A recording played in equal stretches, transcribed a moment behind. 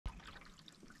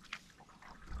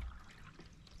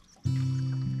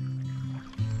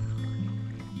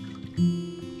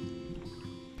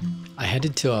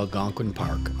headed to Algonquin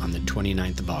Park on the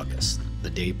 29th of August, the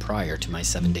day prior to my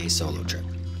 7-day solo trip.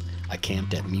 I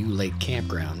camped at Canoe Lake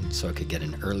campground so I could get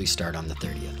an early start on the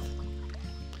 30th.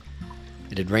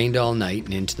 It had rained all night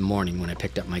and into the morning when I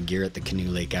picked up my gear at the Canoe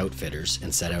Lake Outfitters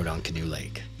and set out on Canoe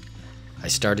Lake. I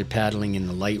started paddling in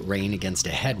the light rain against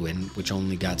a headwind, which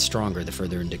only got stronger the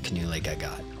further into Canoe Lake I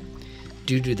got.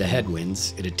 Due to the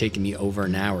headwinds, it had taken me over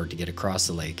an hour to get across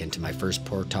the lake and to my first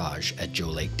portage at Joe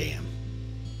Lake Dam.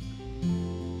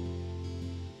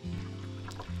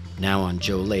 Now on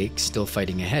Joe Lake, still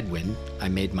fighting a headwind, I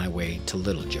made my way to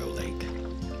Little Joe Lake.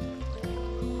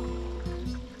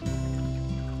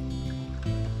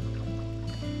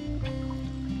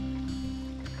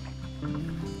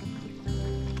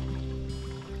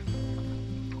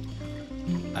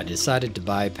 I decided to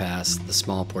bypass the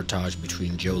small portage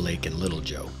between Joe Lake and Little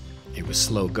Joe. It was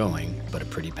slow going, but a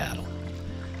pretty paddle.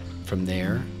 From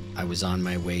there, I was on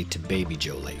my way to Baby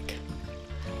Joe Lake.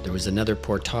 There was another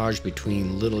portage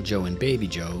between Little Joe and Baby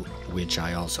Joe, which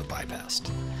I also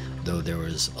bypassed. Though there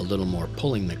was a little more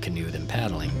pulling the canoe than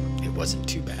paddling, it wasn't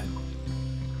too bad.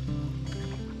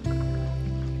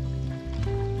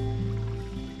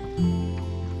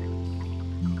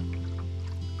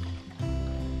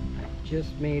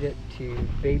 Just made it to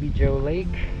Baby Joe Lake,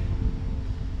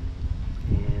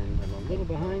 and I'm a little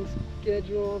behind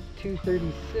schedule,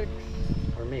 2:36,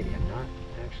 or maybe I'm not.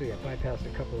 Actually, I bypassed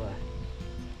a couple of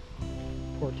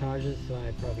portages, so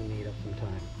I probably made up some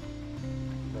time.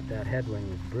 But that headwind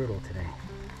was brutal today.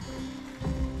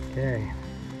 Okay,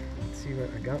 let's see what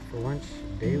I got for lunch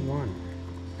day one.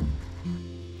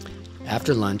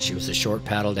 After lunch, it was a short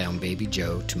paddle down Baby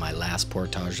Joe to my last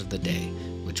portage of the day,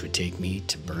 which would take me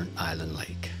to Burnt Island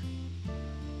Lake.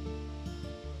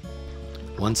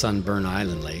 Once on Burnt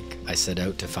Island Lake, I set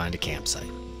out to find a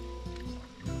campsite.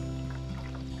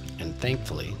 And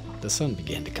thankfully, the sun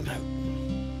began to come out.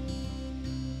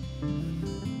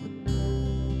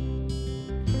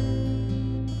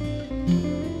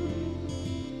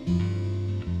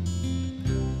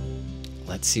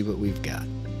 Let's see what we've got.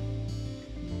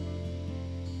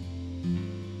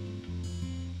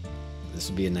 This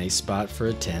would be a nice spot for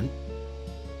a tent.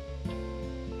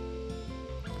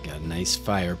 Got a nice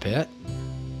fire pit,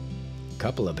 a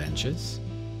couple of benches,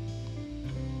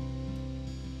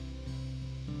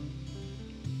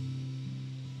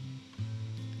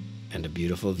 and a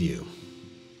beautiful view.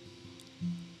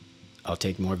 I'll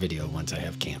take more video once I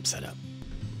have camp set up.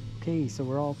 Okay, so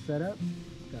we're all set up.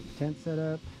 Got the tent set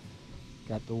up.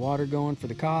 Got the water going for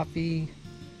the coffee.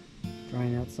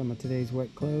 Drying out some of today's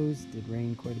wet clothes. Did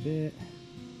rain quite a bit.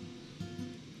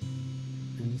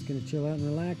 I'm just gonna chill out and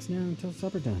relax now until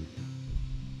supper time.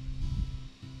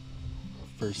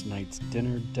 First night's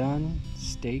dinner done.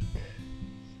 Steak,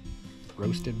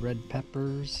 roasted red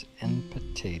peppers, and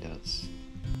potatoes.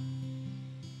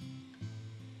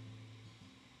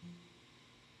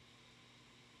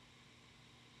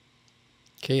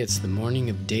 Okay, it's the morning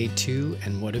of day 2,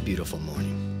 and what a beautiful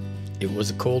morning. It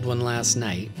was a cold one last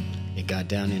night. It got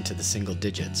down into the single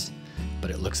digits,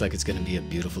 but it looks like it's going to be a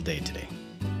beautiful day today.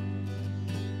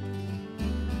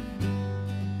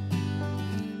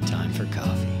 Time for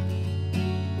coffee.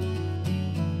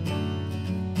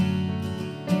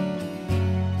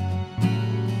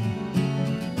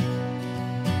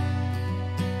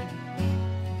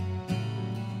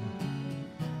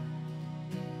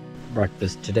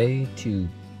 Breakfast today, 2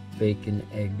 bacon,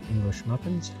 egg English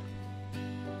muffins.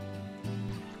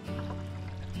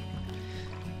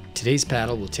 Today's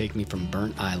paddle will take me from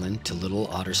Burnt Island to Little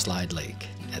Otter Lake.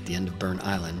 At the end of Burnt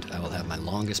Island, I will have my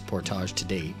longest portage to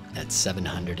date at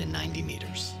 790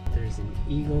 meters. There's an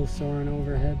eagle soaring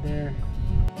overhead there.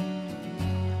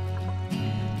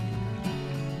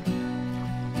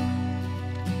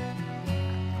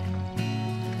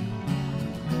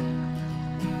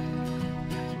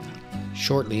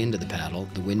 Shortly into the paddle,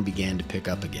 the wind began to pick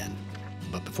up again.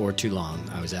 But before too long,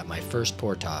 I was at my first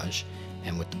portage,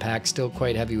 and with the pack still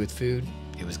quite heavy with food,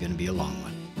 it was going to be a long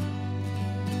one.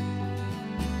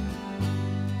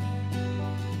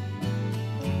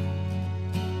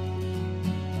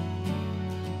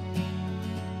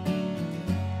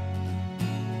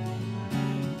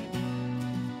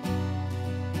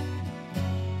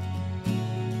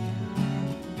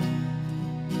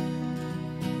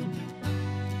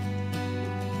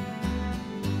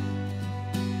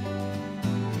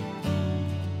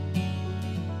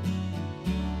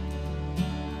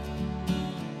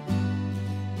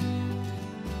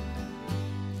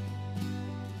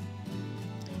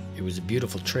 It was a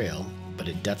beautiful trail, but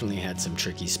it definitely had some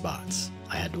tricky spots.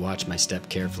 I had to watch my step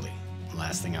carefully. The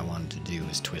last thing I wanted to do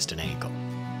was twist an ankle.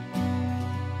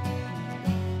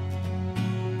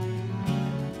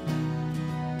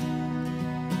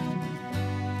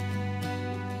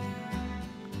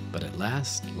 but at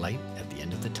last, light at the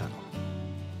end of the tunnel.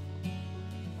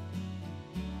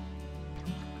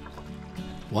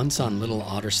 Once on Little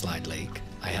Otter Lake,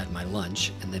 I had my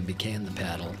lunch and then began the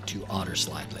paddle to Otter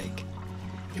Lake.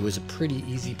 It was a pretty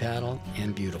easy paddle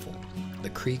and beautiful. The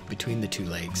creek between the two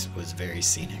lakes was very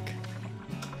scenic.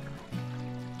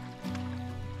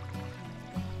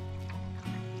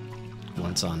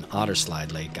 Once on Otter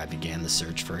Lake, I began the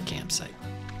search for a campsite.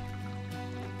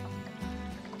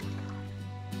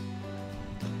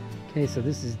 Okay, so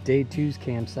this is day 2's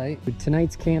campsite. With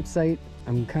tonight's campsite,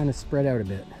 I'm kind of spread out a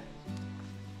bit.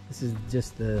 This is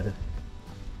just the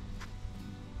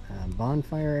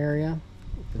bonfire area.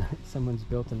 Someone's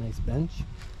built a nice bench,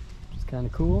 which is kind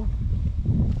of cool.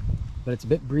 But it's a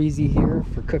bit breezy here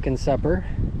for cooking supper.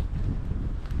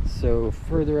 So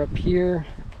further up here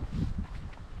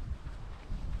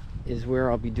is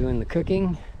where I'll be doing the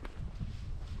cooking.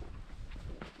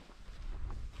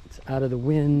 It's out of the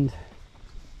wind,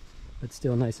 but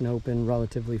still nice and open,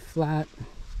 relatively flat.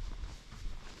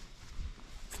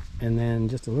 And then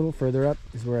just a little further up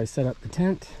is where I set up the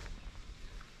tent,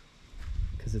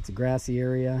 because it's a grassy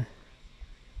area,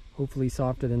 hopefully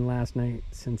softer than last night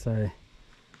since I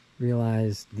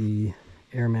realized the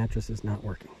air mattress is not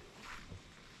working.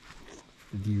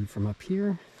 The view from up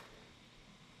here.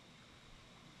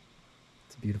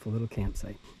 It's a beautiful little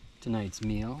campsite. Tonight's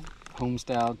meal,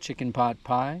 home-style chicken pot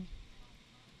pie.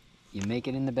 You make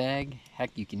it in the bag,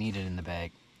 heck, you can eat it in the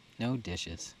bag. No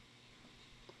dishes.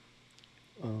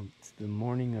 It's the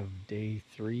morning of day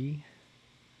 3.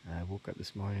 I woke up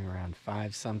this morning around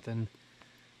 5 something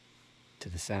to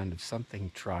the sound of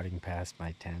something trotting past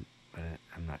my tent, but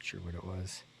I'm not sure what it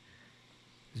was.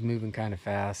 It was moving kind of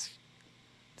fast,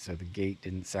 so the gate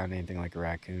didn't sound anything like a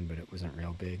raccoon, but it wasn't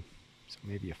real big, so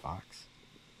maybe a fox.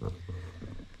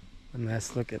 One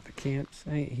last look at the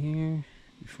campsite here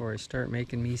before I start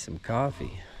making me some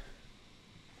coffee.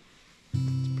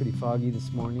 It's pretty foggy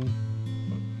this morning,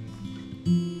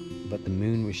 but the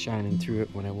moon was shining through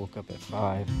it when I woke up at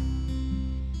 5.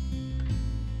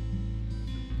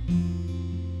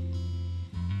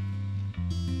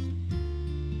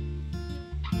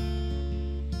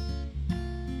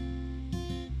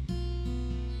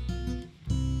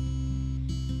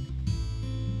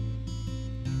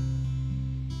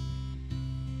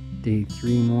 Day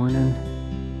 3 morning,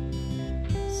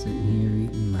 sitting here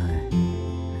eating my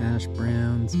hash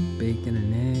browns, bacon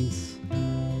and eggs,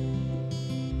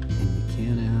 and you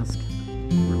can't ask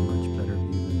for a much better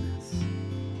view than this.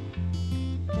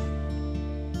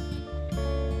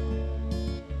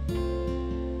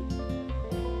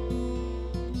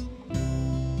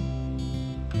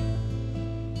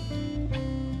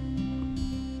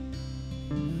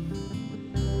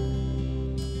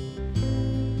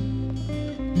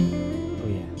 Oh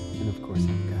yeah, and of course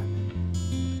I've got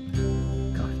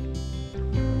coffee.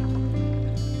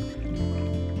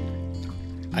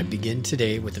 I begin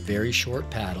today with a very short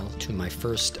paddle to my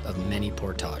first of many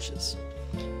portages.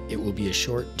 It will be a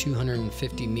short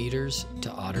 250 meters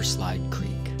to Otter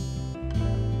Creek.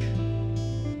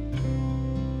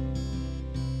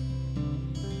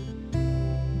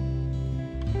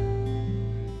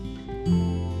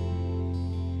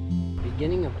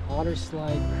 Beginning of Otter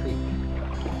Creek,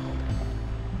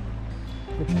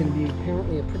 which can be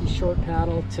apparently a pretty short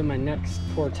paddle to my next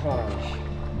portage.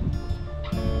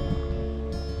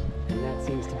 And that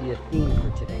seems to be a theme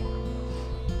for today.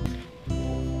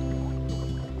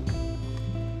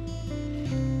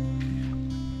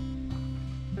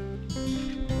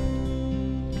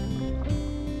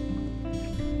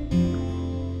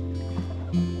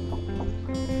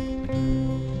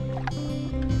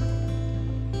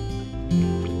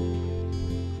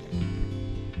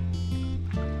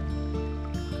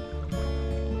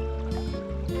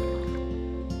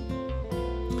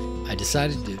 I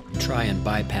decided to try and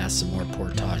bypass some more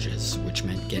portages, which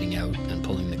meant getting out and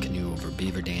pulling the canoe over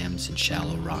beaver dams and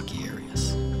shallow rocky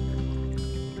areas.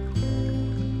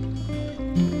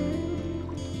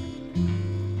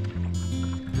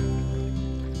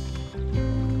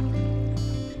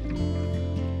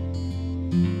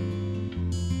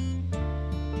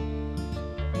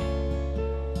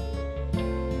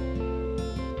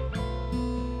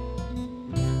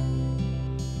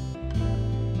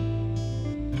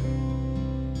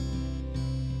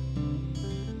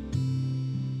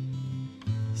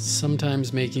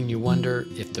 Sometimes making you wonder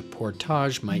if the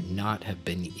portage might not have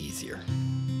been easier.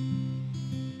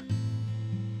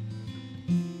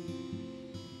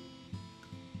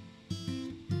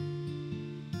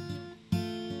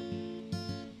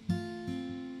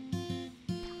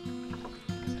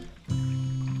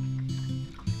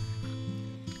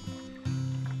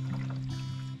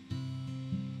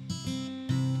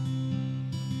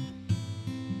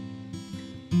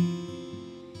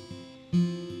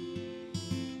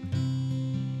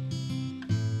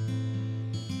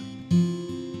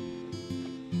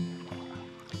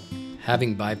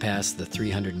 Having bypassed the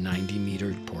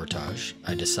 390-meter portage,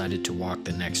 I decided to walk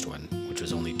the next one, which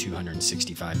was only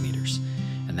 265 meters,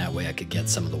 and that way I could get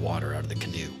some of the water out of the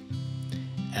canoe.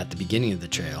 At the beginning of the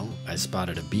trail, I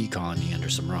spotted a bee colony under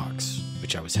some rocks,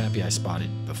 which I was happy I spotted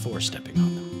before stepping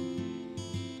on them.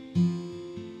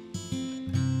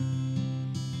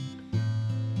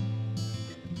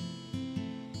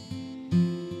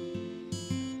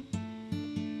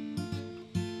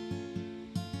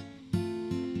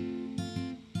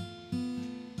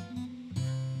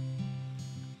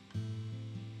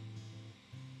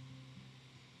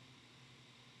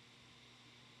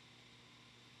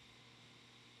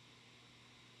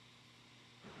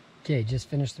 Okay, just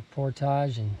finished the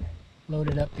portage and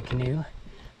loaded up the canoe.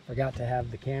 Forgot to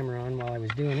have the camera on while I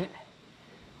was doing it.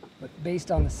 But based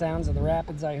on the sounds of the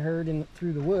rapids I heard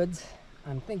through the woods,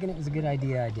 I'm thinking it was a good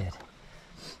idea I did.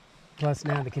 Plus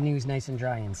now the canoe's nice and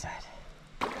dry inside.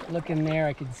 Looking there,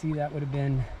 I could see that would have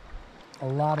been a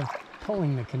lot of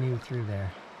pulling the canoe through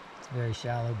there. It's very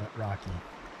shallow but rocky.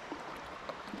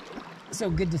 So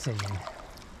good decision.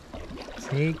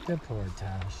 Take the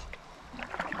portage.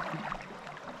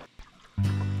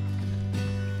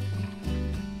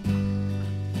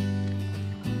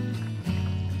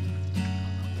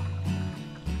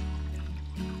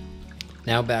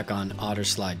 Now back on Otter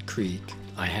Creek,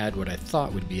 I had what I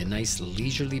thought would be a nice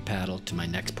leisurely paddle to my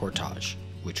next portage,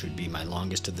 which would be my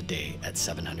longest of the day at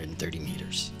 730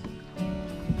 meters.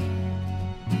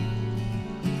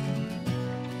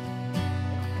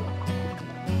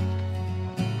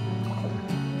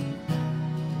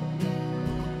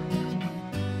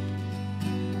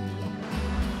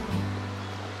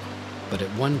 But at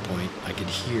one point I could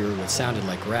hear what sounded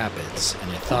like rapids,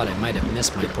 and I thought I might have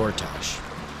missed my portage.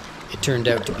 It turned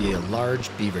out to be a large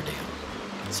beaver dam.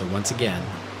 So once again,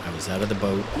 I was out of the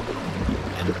boat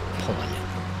and pulling it.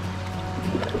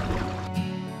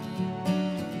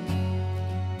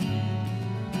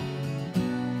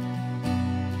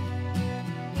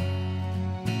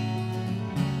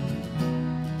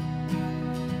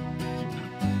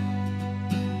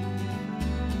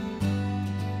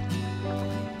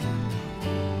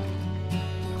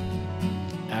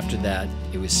 After that,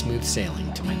 it was smooth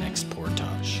sailing to my next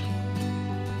portage.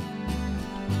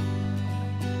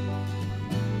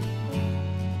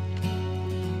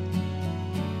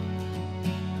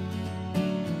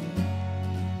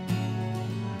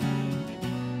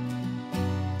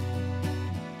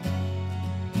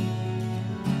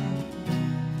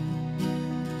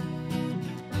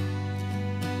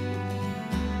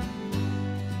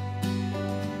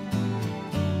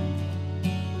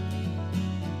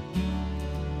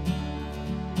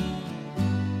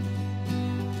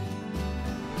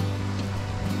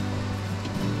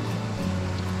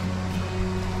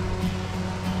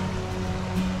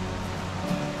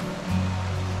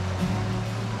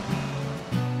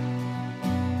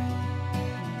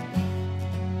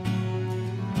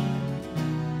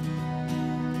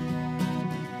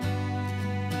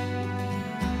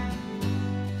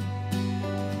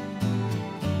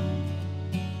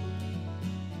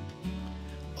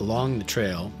 Along the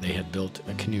trail, they had built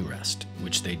a canoe rest,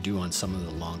 which they do on some of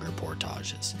the longer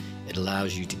portages. It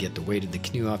allows you to get the weight of the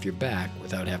canoe off your back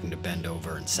without having to bend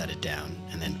over and set it down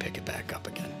and then pick it back up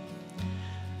again.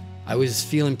 I was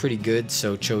feeling pretty good,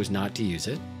 so chose not to use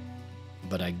it,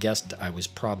 but I guessed I was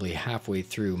probably halfway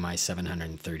through my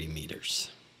 730 meters.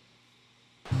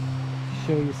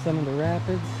 Show you some of the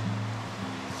rapids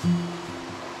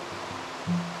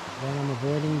that I'm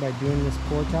avoiding by doing this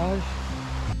portage.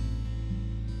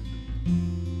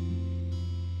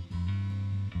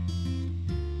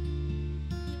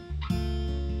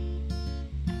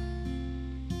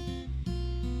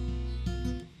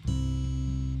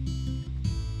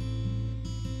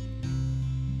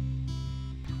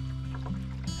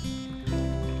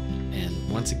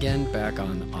 And once again, back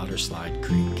on Otter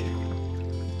Creek.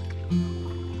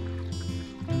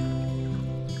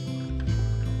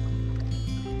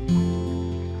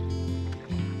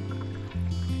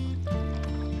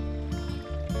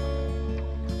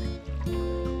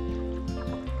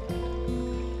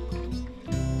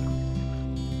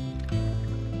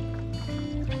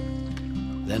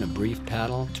 Then a brief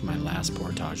paddle to my last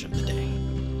portage of the day.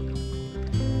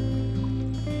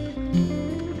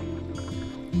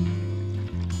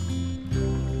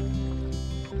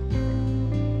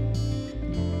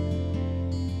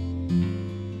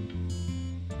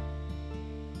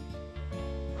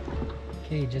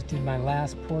 Okay, just did my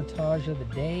last portage of the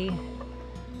day.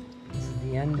 This is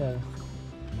the end of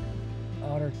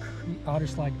Otter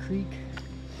Creek,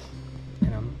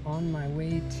 and I'm on my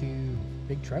way to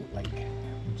Big Trout Lake,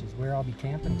 which is where I'll be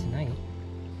camping tonight.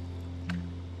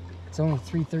 It's only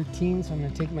 3:13, so I'm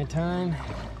gonna take my time,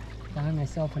 find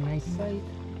myself a nice site.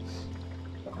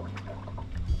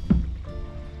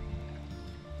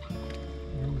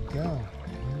 There we go.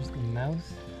 Here's the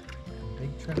mouth of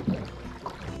Big Trout Lake.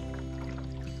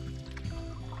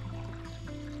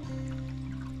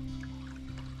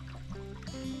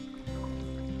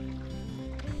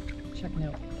 Checking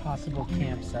out possible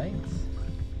campsites.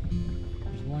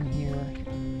 There's one here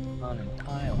on an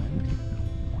island.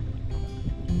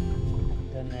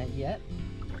 Done that yet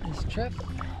this trip,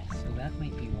 so that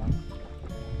might be one.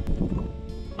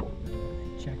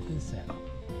 Check this out.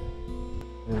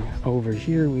 Over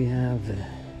here we have the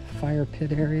fire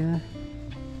pit area.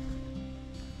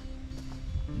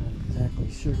 Not exactly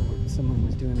sure what someone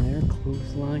was doing there.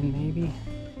 Clothesline maybe.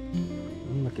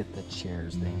 And look at the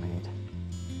chairs they made.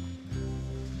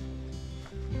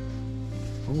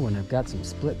 Oh, and I've got some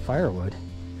split firewood.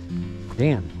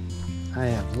 Damn, I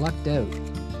have lucked out.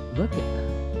 Look at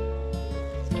that.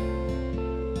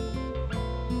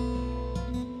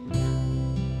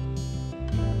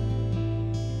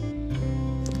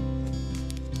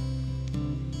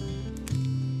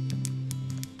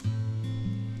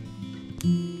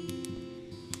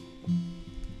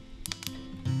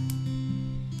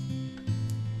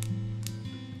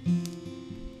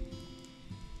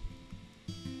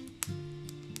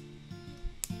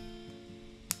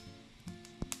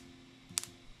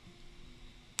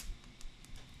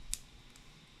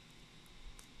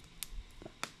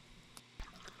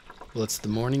 Well, it's the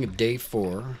morning of day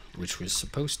 4, which was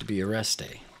supposed to be a rest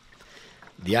day.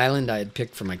 The island I had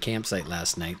picked for my campsite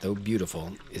last night, though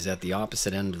beautiful, is at the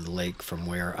opposite end of the lake from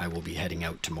where I will be heading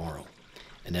out tomorrow.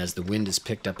 And as the wind has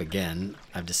picked up again,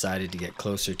 I've decided to get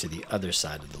closer to the other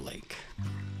side of the lake.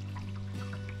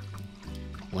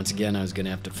 Once again, I was going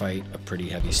to have to fight a pretty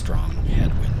heavy, strong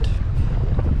headwind.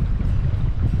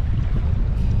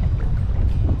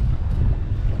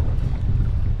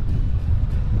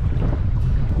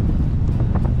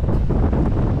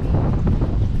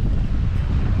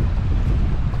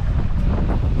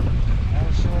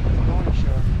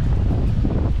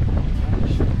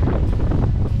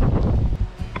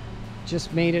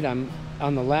 Just made it. I'm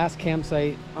on the last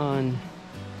campsite on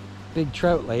Big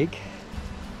Trout Lake.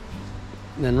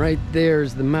 And then right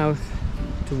there's the mouth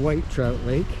to White Trout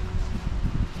Lake,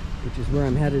 which is where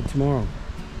I'm headed tomorrow.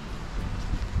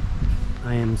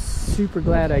 I am super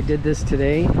glad I did this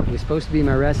today. It was supposed to be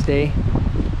my rest day,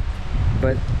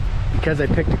 but because I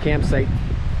picked a campsite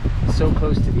so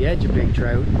close to the edge of Big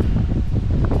Trout,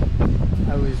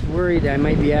 I was worried I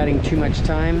might be adding too much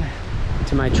time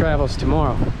to my travels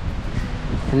tomorrow.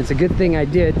 And it's a good thing I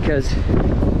did, because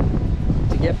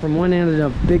to get from one end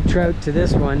of Big Trout to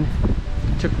this one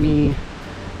took me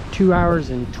 2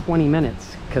 hours and 20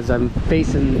 minutes because I'm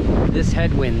facing this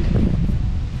headwind.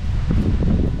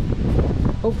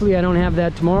 Hopefully I don't have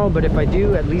that tomorrow, but if I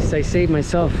do, at least I saved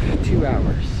myself 2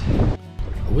 hours.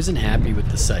 I wasn't happy with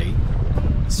the site,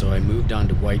 so I moved on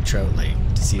to White Trout Lake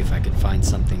to see if I could find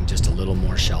something just a little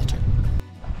more sheltered.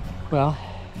 Well,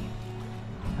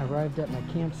 I arrived at my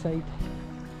campsite.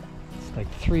 It's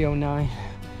like 3:09.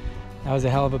 That was a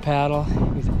hell of a paddle.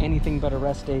 It was anything but a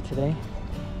rest day today.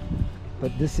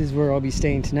 But this is where I'll be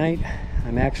staying tonight.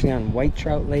 I'm actually on White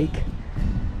Trout Lake.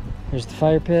 There's the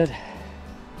fire pit.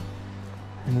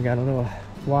 And we got a little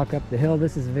walk up the hill.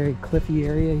 This is a very cliffy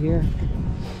area here.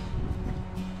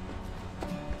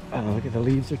 Oh, look at the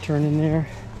leaves are turning there.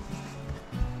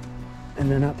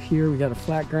 And then up here we got a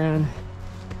flat ground.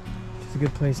 It's a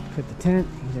good place to put the tent,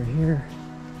 either here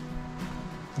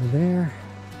or there.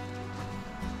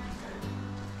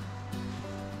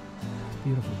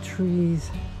 Beautiful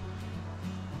trees.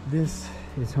 This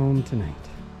is home tonight.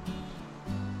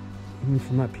 Even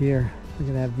from up here, look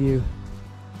at that view.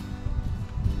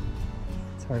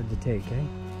 It's hard to take, eh?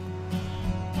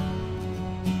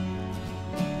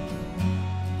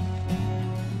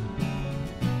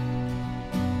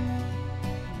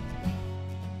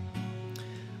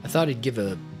 I thought I'd give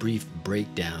a brief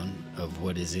breakdown of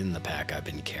what is in the pack I've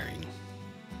been carrying.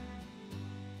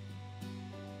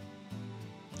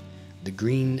 The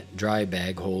green dry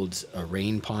bag holds a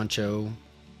rain poncho,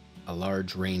 a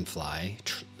large rain fly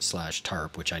slash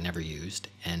tarp, which I never used,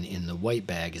 and in the white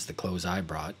bag is the clothes I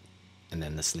brought, and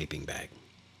then the sleeping bag.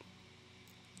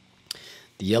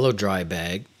 The yellow dry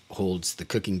bag holds the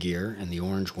cooking gear, and the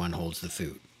orange one holds the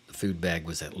food. The food bag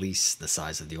was at least the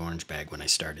size of the orange bag when I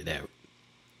started out.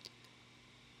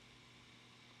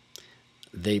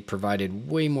 They provided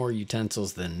way more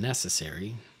utensils than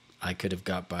necessary. I could have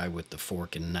got by with the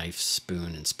fork and knife,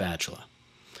 spoon, and spatula.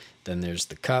 Then there's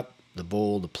the cup, the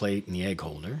bowl, the plate, and the egg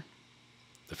holder.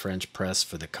 The French press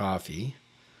for the coffee.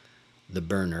 the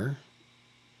burner,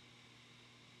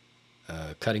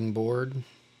 a cutting board.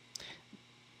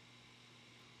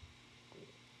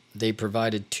 They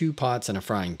provided 2 pots and a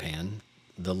frying pan.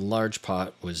 The large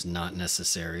pot was not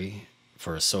necessary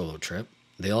for a solo trip.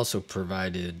 They also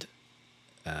provided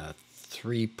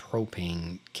 3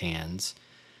 propane cans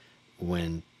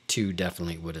when 2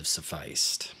 definitely would have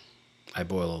sufficed. I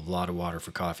boil a lot of water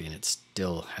for coffee and it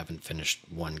still haven't finished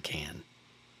 1 can.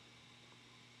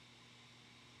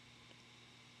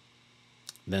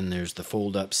 Then there's the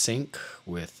fold-up sink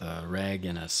with a rag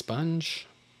and a sponge.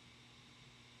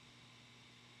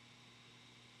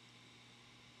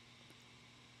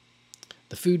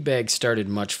 The food bag started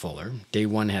much fuller. Day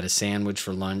 1 had a sandwich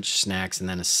for lunch, snacks, and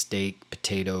then a steak,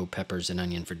 potato, peppers, and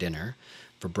onion for dinner.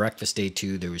 For breakfast, day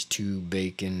 2, there was 2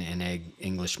 bacon and egg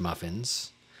English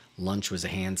muffins. Lunch was a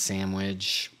ham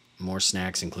sandwich, more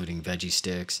snacks including veggie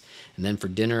sticks. And then for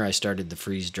dinner, I started the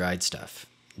freeze-dried stuff.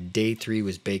 Day 3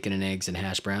 was bacon and eggs and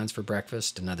hash browns for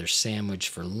breakfast, another sandwich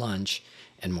for lunch,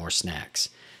 and more snacks.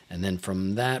 And then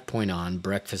from that point on,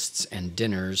 breakfasts and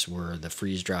dinners were the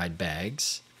freeze-dried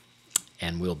bags,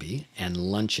 and will be, and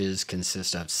lunches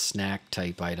consist of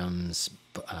snack-type items,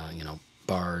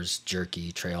 bars,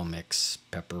 jerky, trail mix,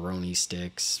 pepperoni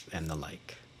sticks, and the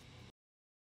like.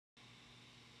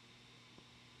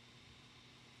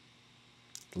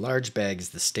 The large bag is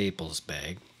the staples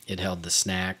bag. It held the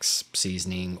snacks,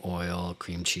 seasoning, oil,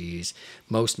 cream cheese,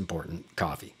 most important,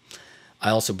 coffee. I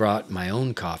also brought my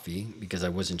own coffee because I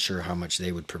wasn't sure how much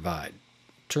they would provide.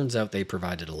 Turns out they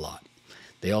provided a lot.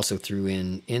 They also threw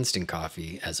in instant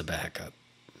coffee as a backup.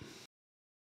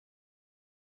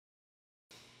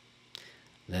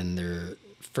 Then their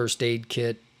first aid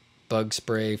kit, bug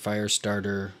spray, fire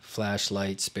starter,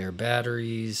 flashlight, spare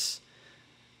batteries,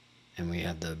 and we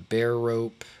had the bear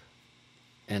rope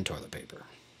and toilet paper.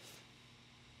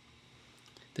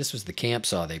 This was the camp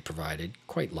saw they provided,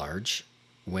 quite large.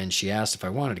 When she asked if I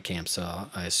wanted a camp saw,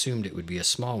 I assumed it would be a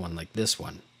small one like this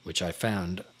one, which I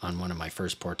found on one of my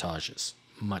first portages.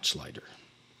 Much lighter.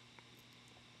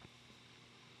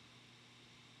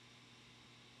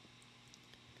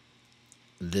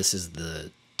 This is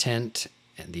the tent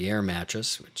and the air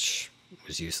mattress, which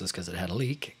was useless because it had a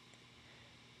leak,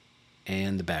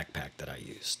 and the backpack that I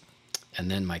used.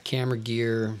 And then my camera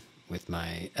gear with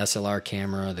my SLR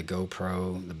camera, the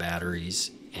GoPro, the batteries,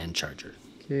 and charger.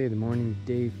 Okay, the morning's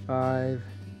day 5.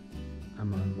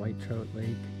 I'm on White Trout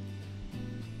Lake.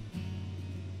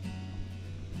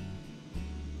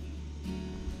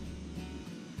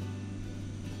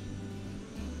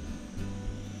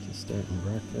 Starting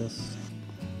breakfast.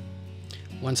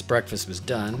 Once breakfast was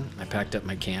done, I packed up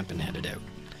my camp and headed out.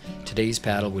 Today's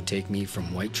paddle would take me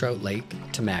from White Trout Lake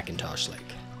to McIntosh Lake.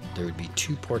 There would be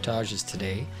 2 portages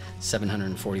today,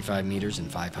 745 meters and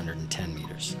 510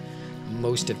 meters.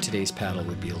 Most of today's paddle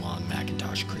would be along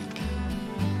McIntosh Creek.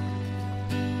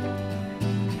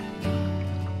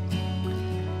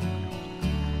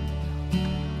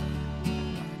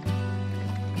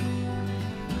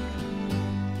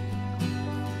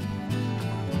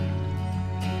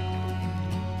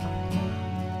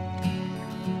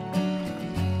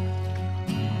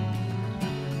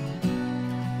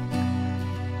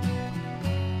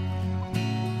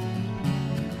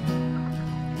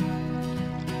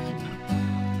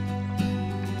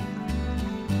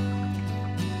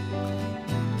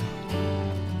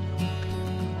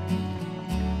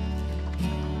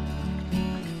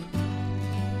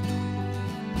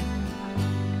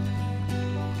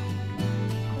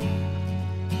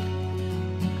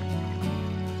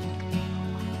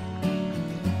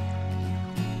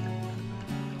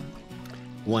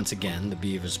 Once again, the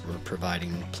beavers were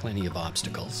providing plenty of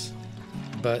obstacles,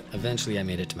 but eventually I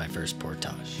made it to my first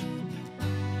portage.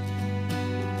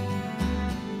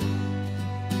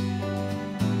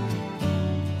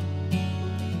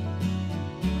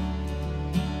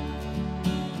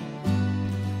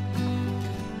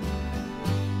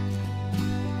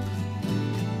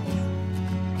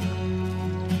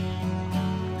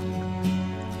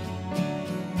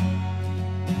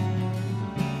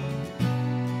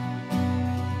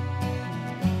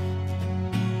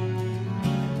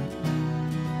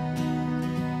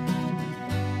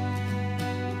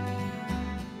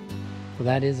 Well,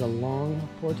 that is a long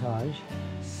portage.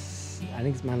 I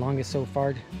think it's my longest so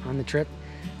far on the trip,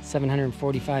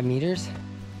 745 meters.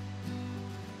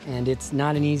 And it's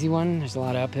not an easy one. There's a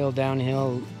lot of uphill,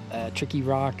 downhill, tricky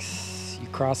rocks.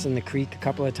 You're crossing the creek a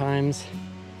couple of times.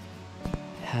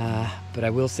 But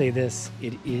I will say this,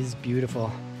 it is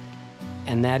beautiful.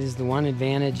 And that is the one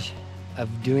advantage of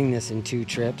doing this in 2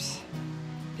 trips,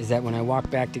 is that when I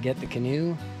walk back to get the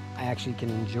canoe, I actually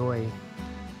can enjoy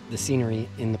the scenery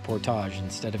in the portage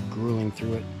instead of grueling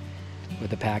through it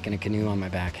with a pack and a canoe on my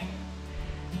back.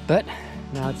 But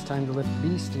now it's time to lift the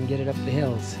beast and get it up the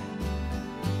hills.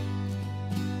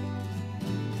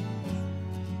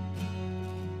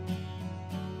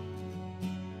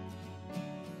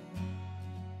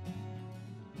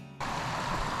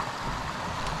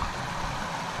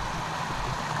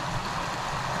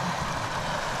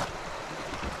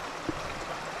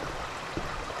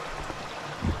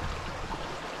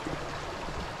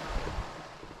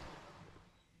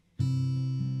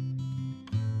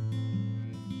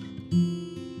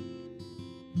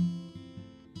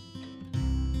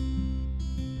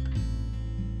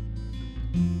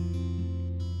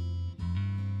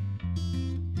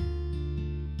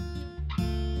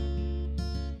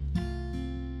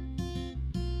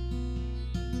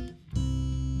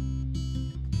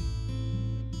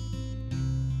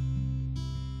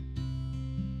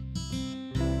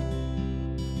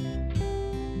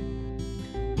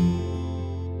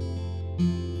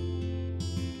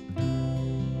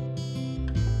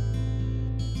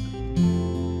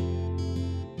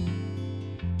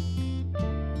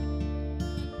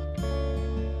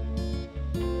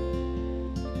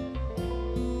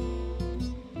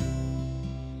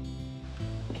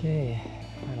 Okay,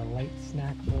 had a light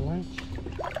snack for lunch.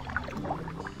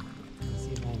 Let's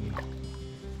see if I can get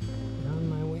on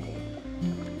my way.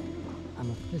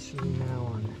 I'm officially now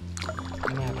on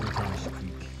McIntosh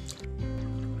Creek.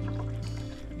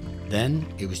 Then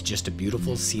it was just a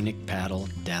beautiful scenic paddle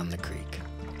down the creek,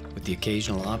 with the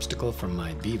occasional obstacle from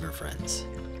my beaver friends.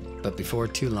 But before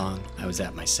too long, I was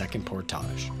at my second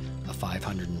portage, a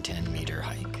 510-meter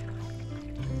hike.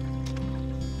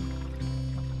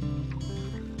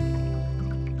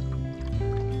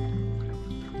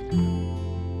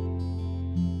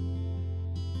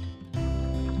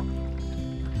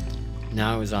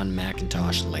 Now I was on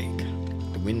McIntosh Lake.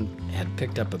 The wind had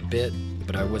picked up a bit,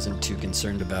 but I wasn't too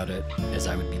concerned about it, as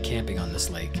I would be camping on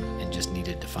this lake and just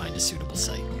needed to find a suitable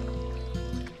site.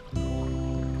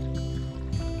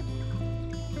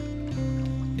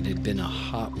 It had been a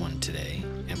hot one today,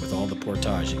 and with all the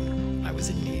portaging, I was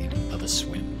in need of a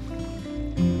swim.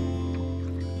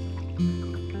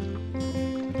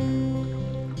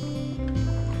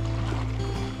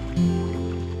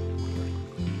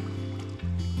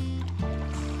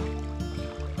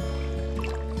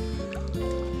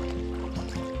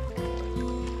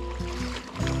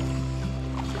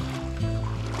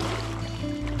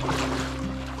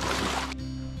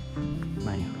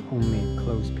 My homemade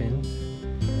clothespins.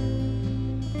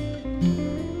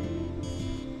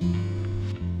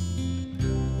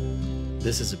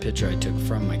 This is a picture I took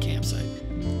from my campsite.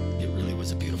 It really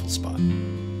was a beautiful spot.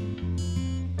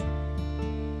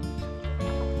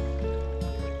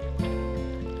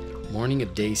 Morning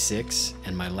of day 6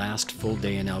 and my last full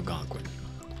day in Algonquin.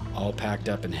 All packed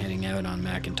up and heading out on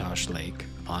McIntosh Lake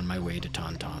on my way to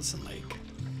Tom Thompson Lake.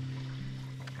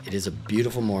 It is a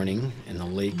beautiful morning and the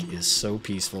lake is so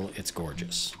peaceful, it's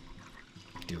gorgeous.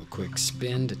 Do a quick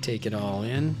spin to take it all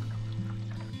in.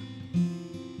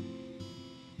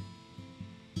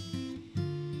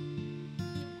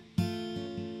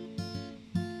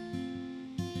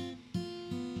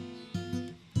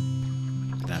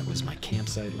 That was my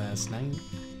campsite last night.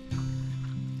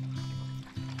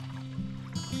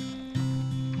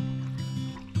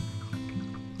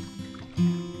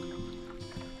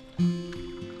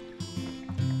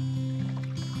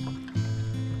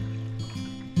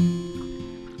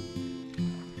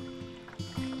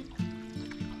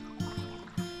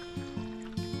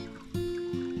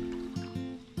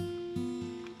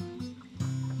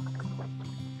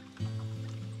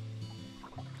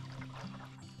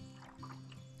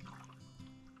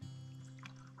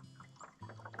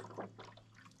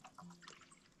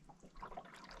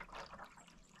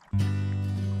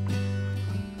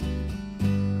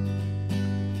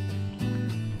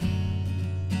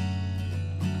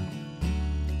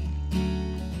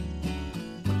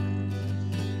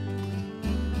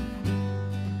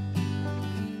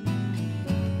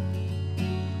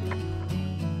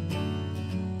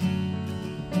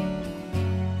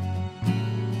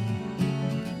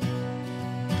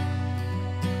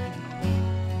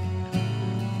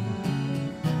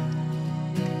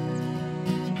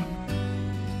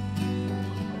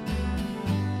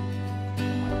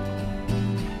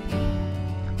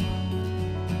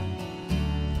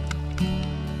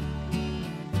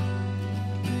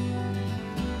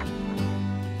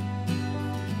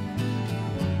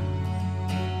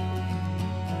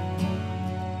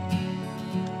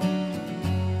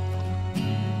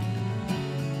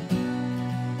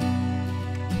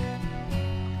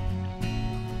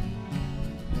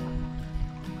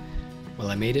 Well,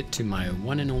 I made it to my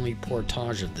one and only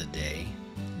portage of the day.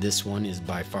 This one is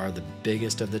by far the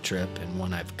biggest of the trip and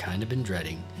one I've kind of been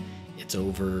dreading. It's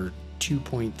over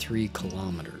 2.3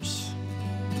 kilometers.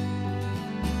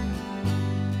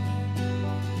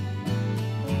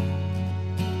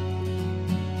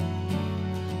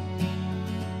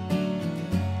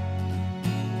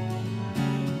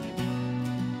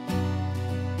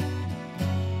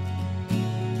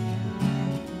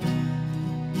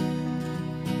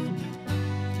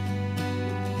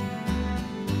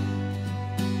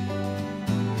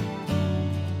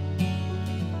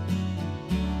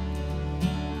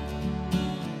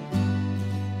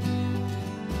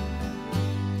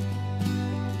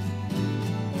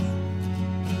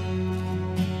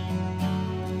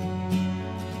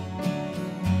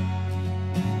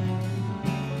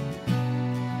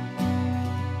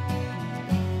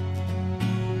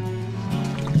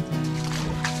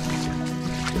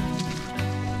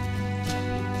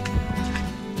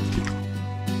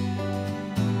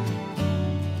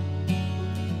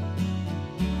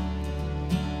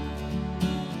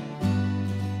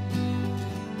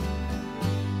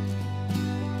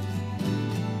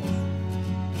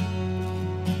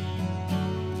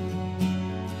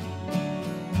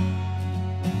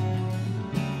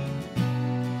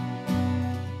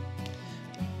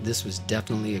 This was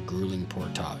definitely a grueling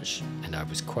portage, and I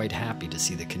was quite happy to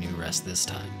see the canoe rest this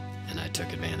time, and I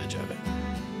took advantage of it.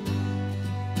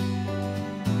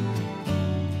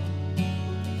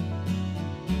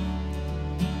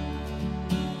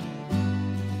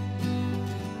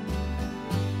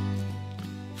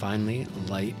 Finally,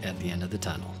 light at the end of the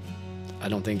tunnel. I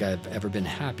don't think I've ever been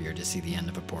happier to see the end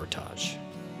of a portage.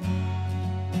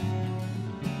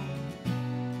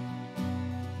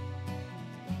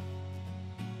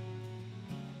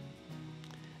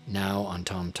 Now on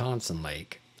Tom Thompson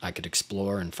Lake, I could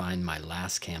explore and find my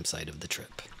last campsite of the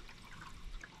trip.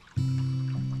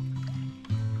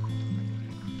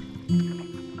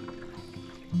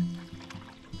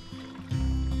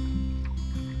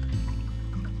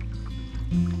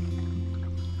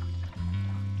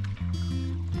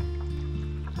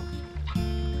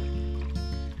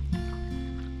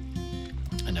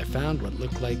 And I found what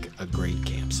looked like a great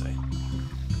campsite.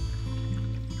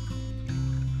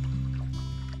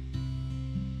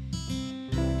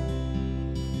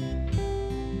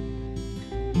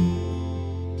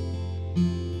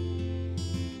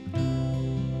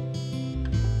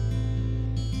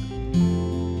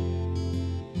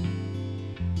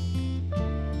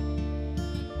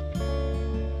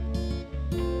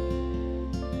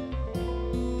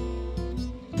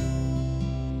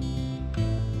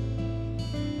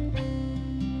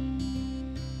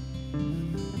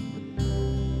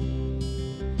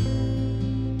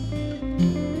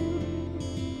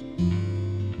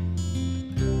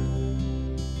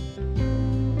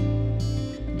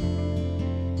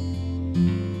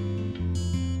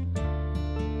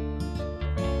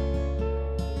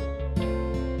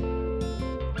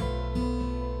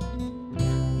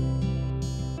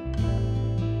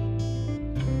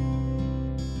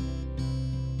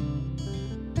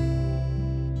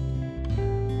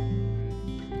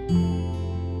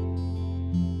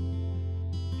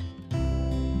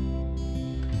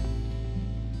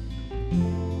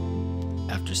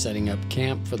 After setting up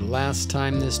camp for the last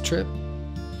time this trip,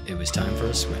 it was time for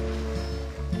a swim.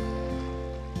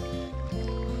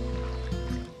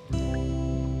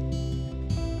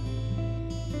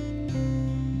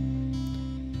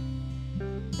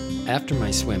 After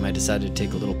my swim, I decided to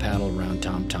take a little paddle around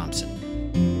Tom Thompson.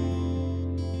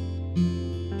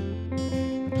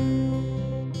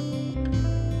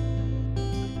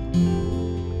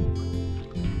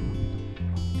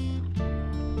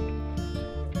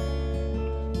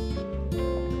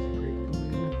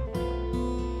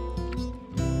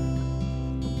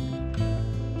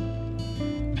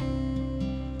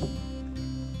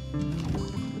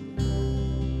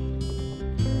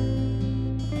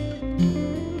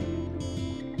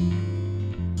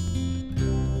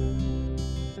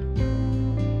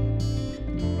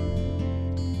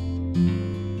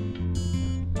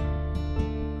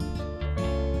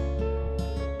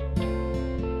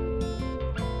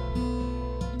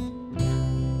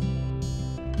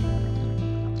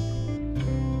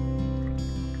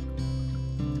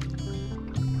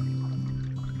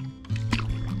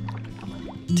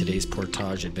 Today's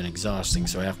portage had been exhausting,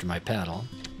 so after my paddle,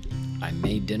 I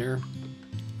made dinner,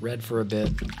 read for a bit,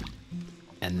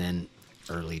 and then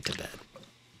early to bed.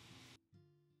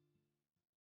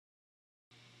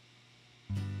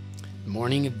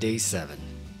 Morning of day 7.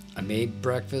 I made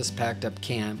breakfast, packed up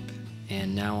camp,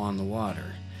 and now on the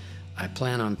water. I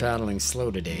plan on paddling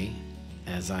slow today,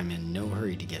 as I'm in no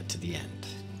hurry to get to the end.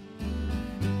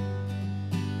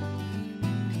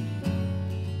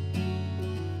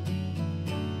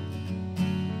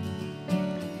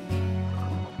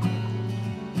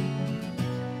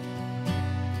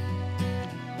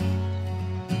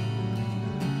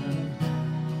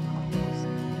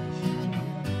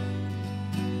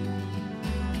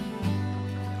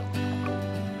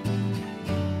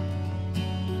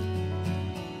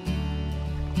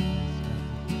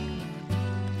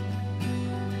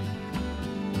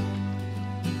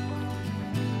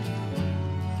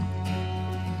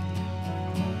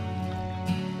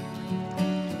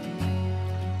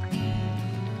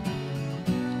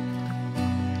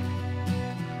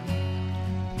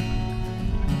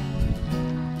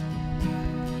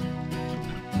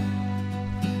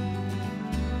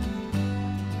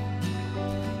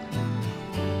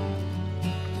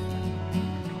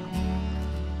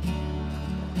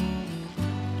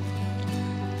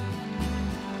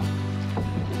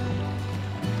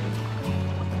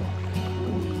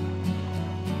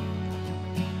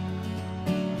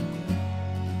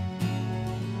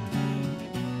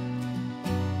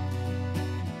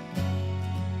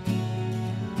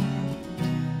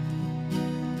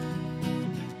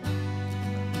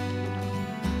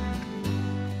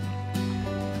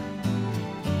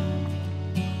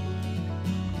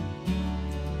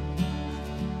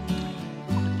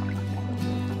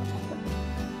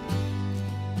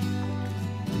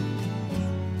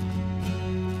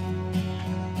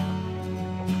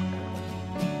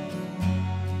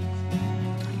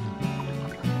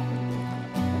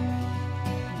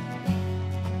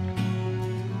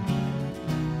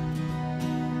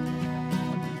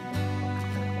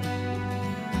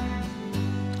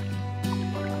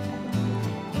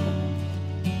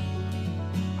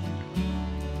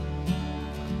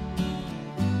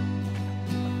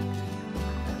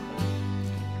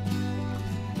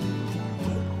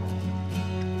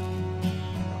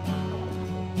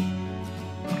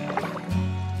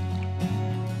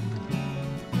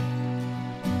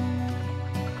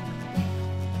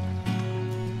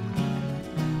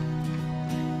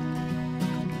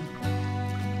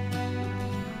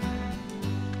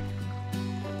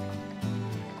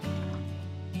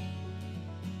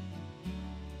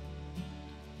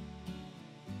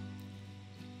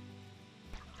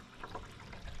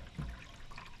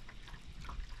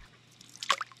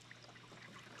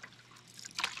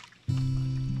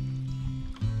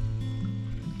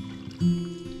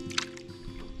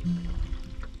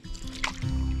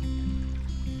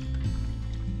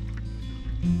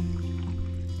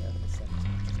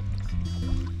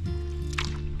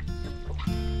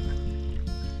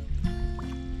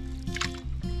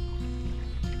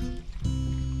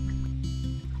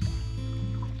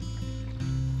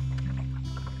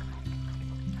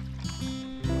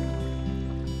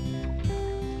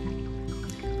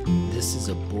 This is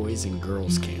a boys and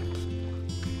girls camp.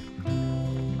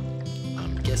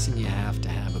 I'm guessing you have to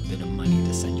have a bit of money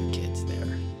to send your kids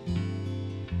there.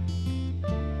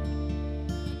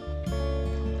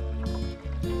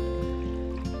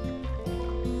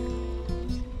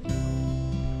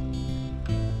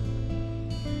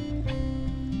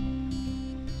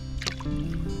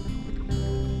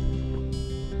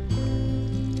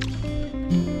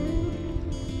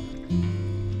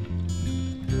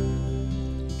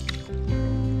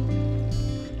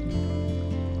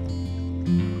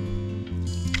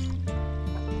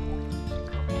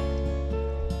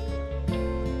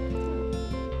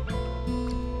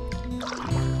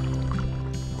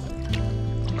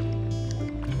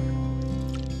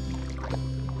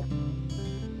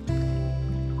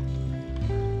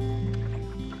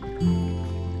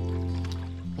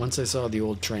 Once I saw the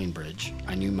old train bridge,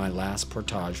 I knew my last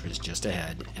portage was just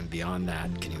ahead, and beyond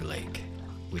that, Canoe Lake,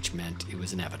 which meant it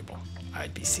was inevitable.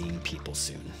 I'd be seeing people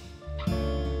soon. You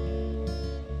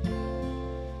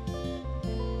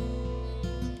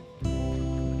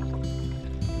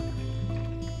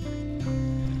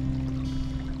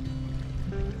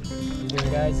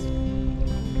doing, guys?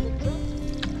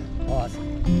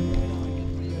 Awesome.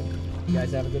 You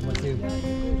guys have a good one too.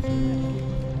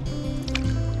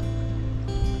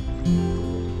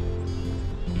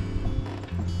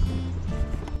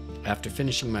 After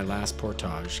finishing my last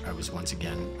portage, I was once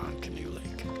again on Canoe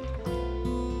Lake.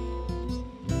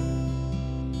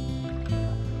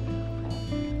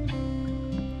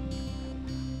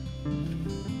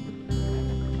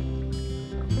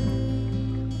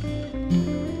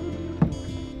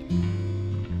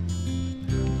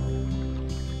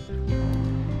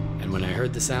 And when I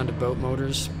heard the sound of boat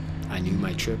motors, I knew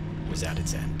my trip was at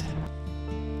its end.